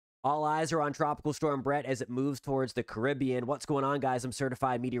All eyes are on Tropical Storm Bret as it moves towards the Caribbean. What's going on, guys? I'm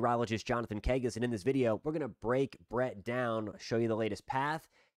certified meteorologist Jonathan Kegas, and in this video, we're going to break Bret down, show you the latest path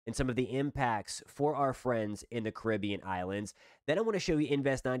and some of the impacts for our friends in the Caribbean islands. Then I want to show you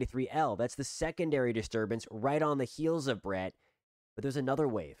Invest 93L. That's the secondary disturbance right on the heels of Bret. But there's another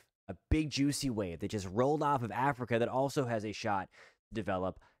wave, a big juicy wave that just rolled off of Africa that also has a shot to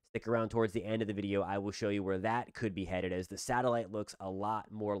develop. Stick around towards the end of the video. I will show you where that could be headed as the satellite looks a lot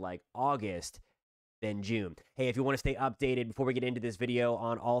more like August than June. Hey, if you want to stay updated before we get into this video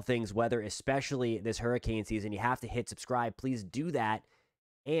on all things weather, especially this hurricane season, you have to hit subscribe. Please do that.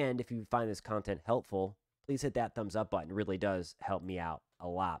 And if you find this content helpful, please hit that thumbs up button. It really does help me out a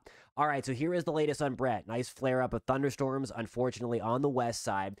lot. All right, so here is the latest on Bret. Nice flare up of thunderstorms, unfortunately, on the west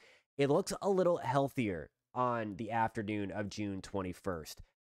side. It looks a little healthier on the afternoon of June 21st.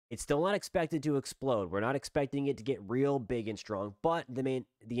 It's still not expected to explode. We're not expecting it to get real big and strong, but the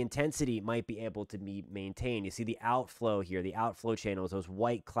intensity might be able to be maintained. You see the outflow here, the outflow channels, those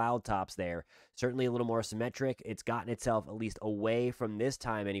white cloud tops there, certainly a little more symmetric. It's gotten itself at least away from this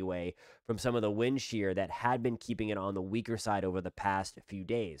time anyway, from some of the wind shear that had been keeping it on the weaker side over the past few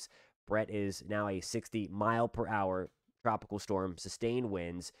days. Bret is now a 60-mile-per-hour tropical storm, sustained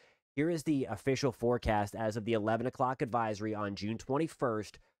winds. Here is the official forecast as of the 11 o'clock advisory on June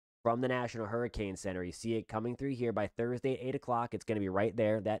 21st. From the National Hurricane Center. You see it coming through here by Thursday at 8 o'clock. It's going to be right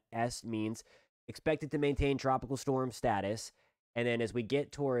there. That S means expected to maintain tropical storm status. And then as we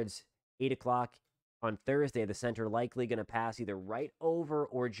get towards 8 o'clock on Thursday, the center likely going to pass either right over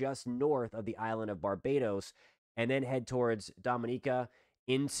or just north of the island of Barbados and then head towards Dominica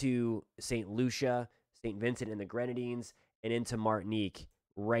into St. Lucia, St. Vincent and the Grenadines, and into Martinique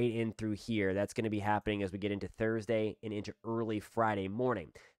right in through here. That's going to be happening as we get into Thursday and into early Friday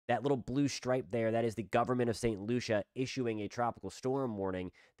morning. That little blue stripe there, that is the government of St. Lucia issuing a tropical storm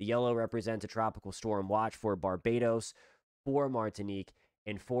warning. The yellow represents a tropical storm watch for Barbados, for Martinique,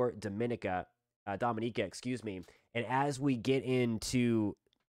 and for Dominica, excuse me. And as we get into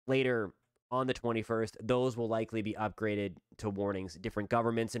later on the 21st, those will likely be upgraded to warnings. Different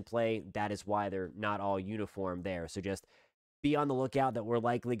governments in play. That is why they're not all uniform there. So just be on the lookout that we're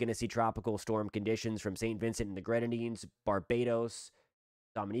likely going to see tropical storm conditions from St. Vincent and the Grenadines, Barbados,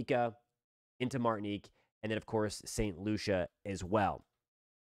 Dominica, into Martinique, and then, of course, St. Lucia as well.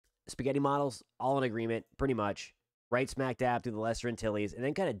 Spaghetti models, all in agreement, pretty much. Right smack dab through the Lesser Antilles, and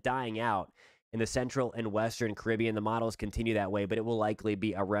then kind of dying out in the Central and Western Caribbean. The models continue that way, but it will likely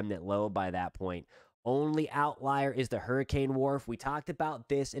be a remnant low by that point. Only outlier is the hurricane wharf. We talked about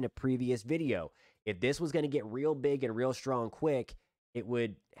this in a previous video. If this was going to get real big and real strong quick, it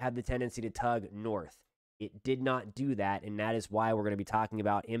would have the tendency to tug north. It did not do that, and that is why we're going to be talking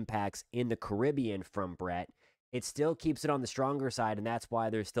about impacts in the Caribbean from Bret. It still keeps it on the stronger side, and that's why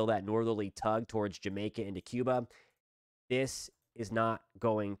there's still that northerly tug towards Jamaica into Cuba. This is not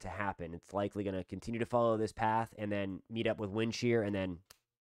going to happen. It's likely going to continue to follow this path and then meet up with wind shear and then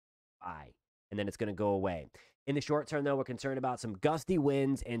bye. And then it's going to go away. In the short term, though, we're concerned about some gusty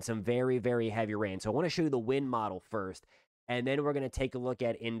winds and some very, very heavy rain. So I want to show you the wind model first, and then we're going to take a look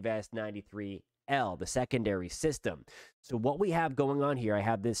at Invest 93L, the secondary system. So what we have going on here, I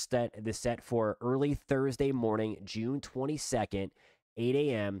have this set for early Thursday morning, June 22nd, 8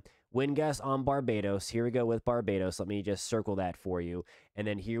 a.m., wind gusts on Barbados. Here we go with Barbados. Let me just circle that for you. And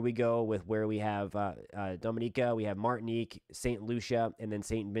then here we go with where we have Dominica, we have Martinique, St. Lucia, and then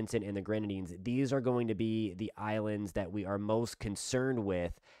St. Vincent and the Grenadines. These are going to be the islands that we are most concerned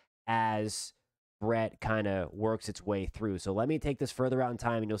with as Bret kind of works its way through. So let me take this further out in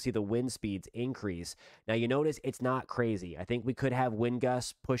time, and you'll see the wind speeds increase. Now, you notice it's not crazy. I think we could have wind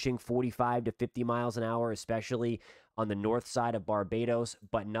gusts pushing 45 to 50 miles an hour, especially on the north side of Barbados,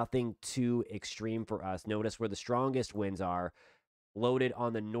 but nothing too extreme for us. Notice where the strongest winds are loaded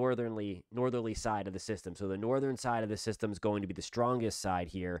on the northerly side of the system. So the northern side of the system is going to be the strongest side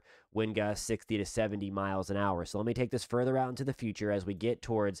here. Wind gusts 60 to 70 miles an hour. So let me take this further out into the future as we get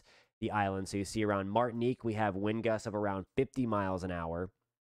towards the island. So you see around Martinique, we have wind gusts of around 50 miles an hour.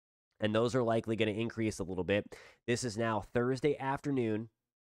 And those are likely going to increase a little bit. This is now Thursday afternoon,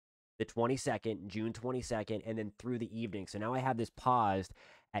 the 22nd, June 22nd, and then through the evening. So now I have this paused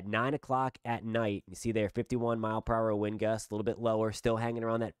at 9 o'clock at night. You see there, 51 mile per hour wind gusts, a little bit lower, still hanging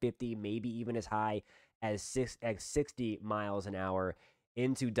around that 50, maybe even as high as 60 miles an hour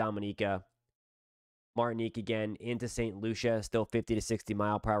into Dominica. Martinique again into St. Lucia, still 50 to 60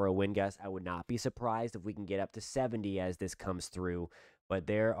 mile per hour wind gusts. I would not be surprised if we can get up to 70 as this comes through, but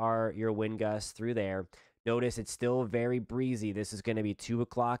there are your wind gusts through there. Notice it's still very breezy. This is going to be 2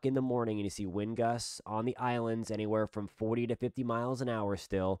 o'clock in the morning, and you see wind gusts on the islands anywhere from 40 to 50 miles an hour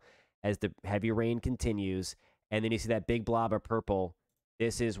still as the heavy rain continues. And then you see that big blob of purple.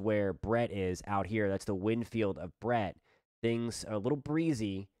 This is where Bret is out here. That's the wind field of Bret. Things are a little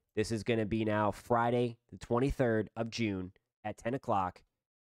breezy. This is going to be now Friday, the 23rd of June at 10 o'clock.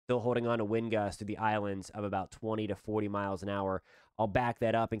 Still holding on to wind gusts to the islands of about 20 to 40 miles an hour. I'll back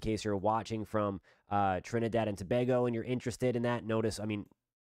that up in case you're watching from Trinidad and Tobago and you're interested in that. Notice, I mean,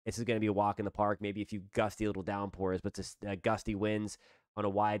 this is going to be a walk in the park, maybe a few gusty little downpours, but just gusty winds on a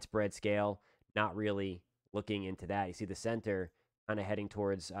widespread scale. Not really looking into that. You see the center kind of heading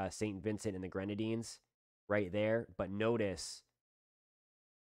towards St. Vincent and the Grenadines right there. But notice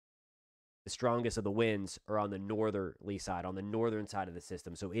the strongest of the winds are on the northerly side, on the northern side of the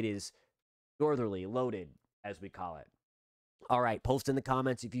system. So it is northerly loaded, as we call it. All right, post in the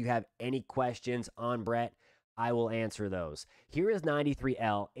comments if you have any questions on Bret. I will answer those. Here is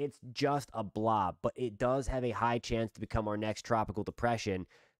 93L. It's just a blob, but it does have a high chance to become our next tropical depression.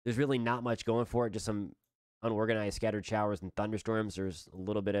 There's really not much going for it, just some unorganized scattered showers and thunderstorms. There's a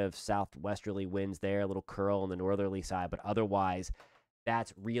little bit of southwesterly winds there, a little curl on the northerly side, but otherwise,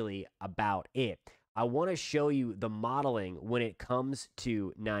 that's really about it. I want to show you the modeling when it comes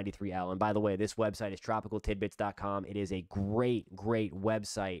to 93L. And by the way, this website is tropicaltidbits.com. It is a great, great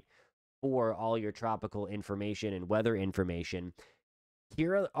website for all your tropical information and weather information.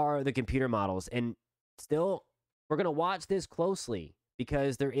 Here are the computer models. And still, we're going to watch this closely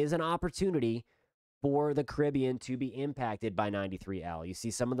because there is an opportunity for the Caribbean to be impacted by 93L. You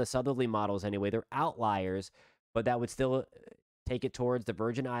see some of the southerly models anyway. They're outliers, but that would still take it towards the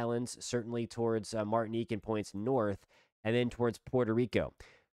Virgin Islands, certainly towards Martinique and points north, and then towards Puerto Rico.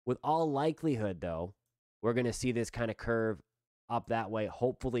 With all likelihood, though, we're going to see this kind of curve up that way,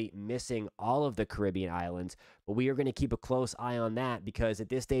 hopefully missing all of the Caribbean islands. But we are going to keep a close eye on that because at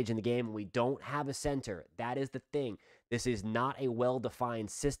this stage in the game, we don't have a center. That is the thing. This is not a well-defined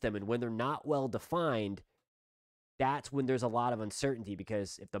system. And when they're not well-defined, that's when there's a lot of uncertainty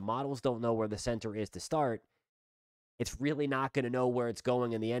because if the models don't know where the center is to start, it's really not going to know where it's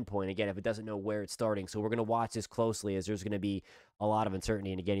going in the endpoint, again, if it doesn't know where it's starting. So we're going to watch this closely as there's going to be a lot of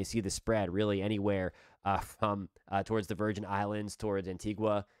uncertainty. And again, you see the spread really anywhere from towards the Virgin Islands, towards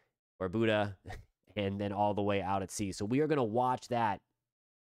Antigua, Barbuda, and then all the way out at sea. So we are going to watch that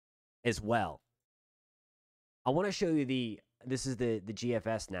as well. I want to show you this is the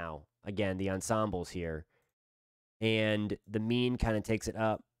GFS now. Again, the ensembles here. And the mean kind of takes it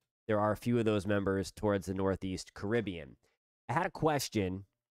up. There are a few of those members towards the Northeast Caribbean. I had a question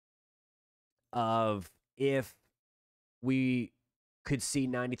of if we could see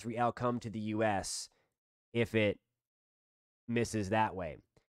 93L come to the U.S. if it misses that way.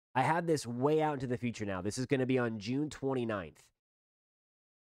 I have this way out into the future now. This is going to be on June 29th.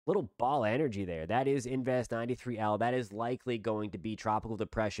 Little ball of energy there. That is Invest 93L. That is likely going to be Tropical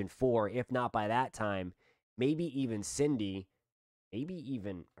Depression 4, if not by that time, maybe even Cindy. Maybe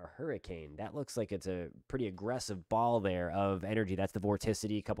even a hurricane. That looks like it's a pretty aggressive ball there of energy. That's the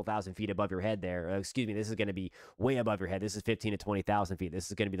vorticity, a couple thousand feet above your head there. Excuse me, this is going to be way above your head. This is 15 to 20,000 feet. This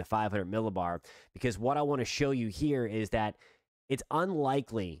is going to be the 500 millibar. Because what I want to show you here is that it's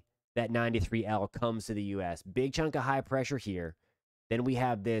unlikely that 93L comes to the U.S. Big chunk of high pressure here. Then we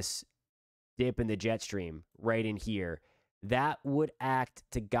have this dip in the jet stream right in here. That would act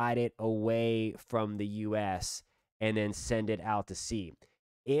to guide it away from the U.S., and then send it out to sea.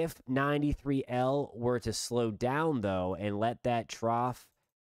 If 93L were to slow down, though, and let that trough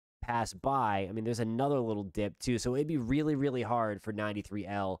pass by, I mean, there's another little dip, too. So it'd be really, really hard for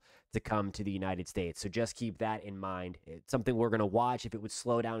 93L to come to the United States. So just keep that in mind. It's something we're going to watch. If it would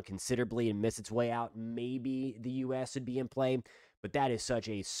slow down considerably and miss its way out, maybe the U.S. would be in play. But that is such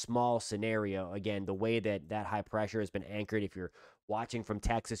a small scenario. Again, the way that that high pressure has been anchored, if you're watching from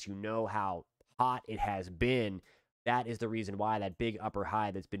Texas, you know how hot it has been. That is the reason why that big upper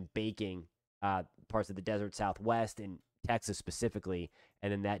high that's been baking parts of the desert Southwest and Texas specifically,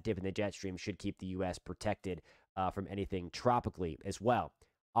 and then that dip in the jet stream should keep the U.S. protected from anything tropically as well.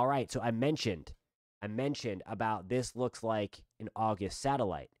 All right, so I mentioned about this looks like an August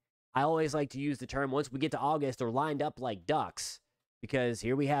satellite. I always like to use the term once we get to August, they're lined up like ducks because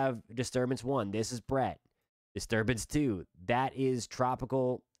here we have disturbance 1. This is Bret. Disturbance 2. That is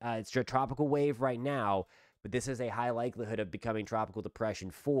tropical. It's a tropical wave right now. But this is a high likelihood of becoming Tropical Depression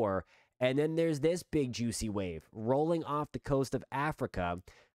 4. And then there's this big juicy wave rolling off the coast of Africa.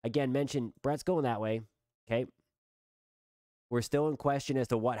 Again, mentioned Bret's going that way. Okay. We're still in question as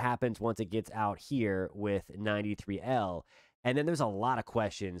to what happens once it gets out here with 93L. And then there's a lot of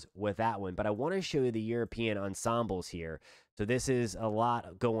questions with that one, but I want to show you the European ensembles here. So this is a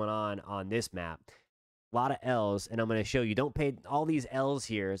lot going on this map. A lot of L's, and I'm going to show you. Don't pay all these L's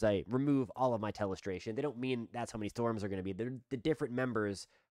here as I remove all of my telestration. They don't mean that's how many storms are going to be. They're the different members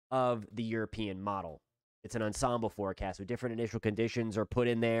of the European model. It's an ensemble forecast, so different initial conditions are put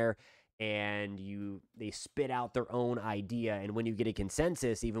in there, and they spit out their own idea. And when you get a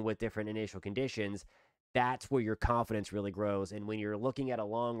consensus, even with different initial conditions, that's where your confidence really grows. And when you're looking at a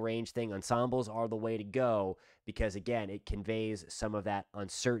long range thing, ensembles are the way to go because, again, it conveys some of that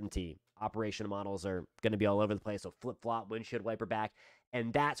uncertainty. Operational models are going to be all over the place, so flip-flop, windshield wiper back,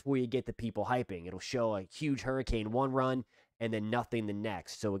 and that's where you get the people hyping. It'll show a huge hurricane one run and then nothing the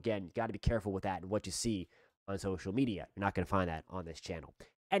next. So, again, you got to be careful with that and what you see on social media. You're not going to find that on this channel.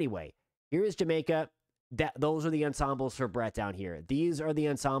 Anyway, here is Jamaica. Those are the ensembles for Bret down here. These are the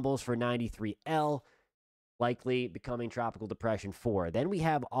ensembles for 93L. Likely becoming Tropical Depression 4. Then we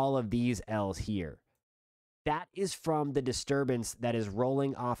have all of these L's here. That is from the disturbance that is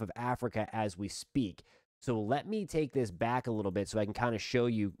rolling off of Africa as we speak. So let me take this back a little bit so I can kind of show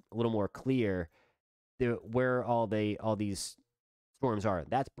you a little more clear where all these storms are.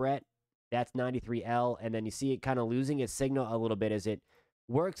 That's Bret. That's 93L. And then you see it kind of losing its signal a little bit as it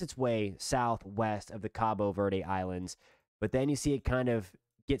works its way southwest of the Cabo Verde Islands. But then you see it kind of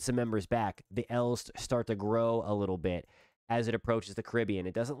get some members back. The L's start to grow a little bit as it approaches the Caribbean.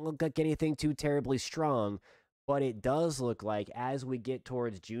 It doesn't look like anything too terribly strong, but it does look like as we get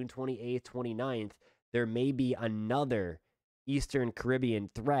towards June 28th, 29th, there may be another Eastern Caribbean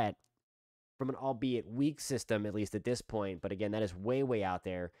threat from an albeit weak system, at least at this point. But again, that is way, way out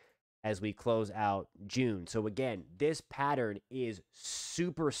there as we close out June. So again, this pattern is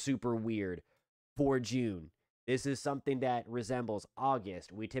super, super weird for June. This is something that resembles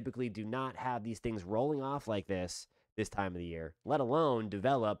August. We typically do not have these things rolling off like this time of the year, let alone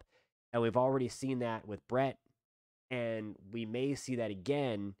develop. And we've already seen that with Bret, and we may see that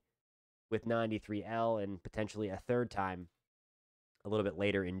again with 93L and potentially a third time a little bit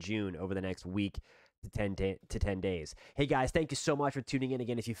later in June over the next week to 10 days. Hey guys, thank you so much for tuning in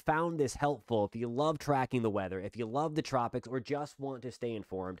again. If you found this helpful, if you love tracking the weather, if you love the tropics, or just want to stay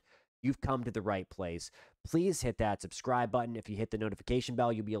informed, you've come to the right place. Please hit that subscribe button. If you hit the notification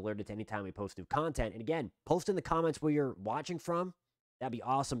bell, you'll be alerted to anytime we post new content. And again, post in the comments where you're watching from. That'd be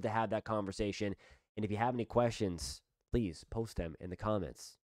awesome to have that conversation. And if you have any questions, please post them in the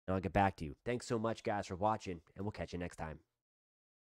comments, and I'll get back to you. Thanks so much, guys, for watching, and we'll catch you next time.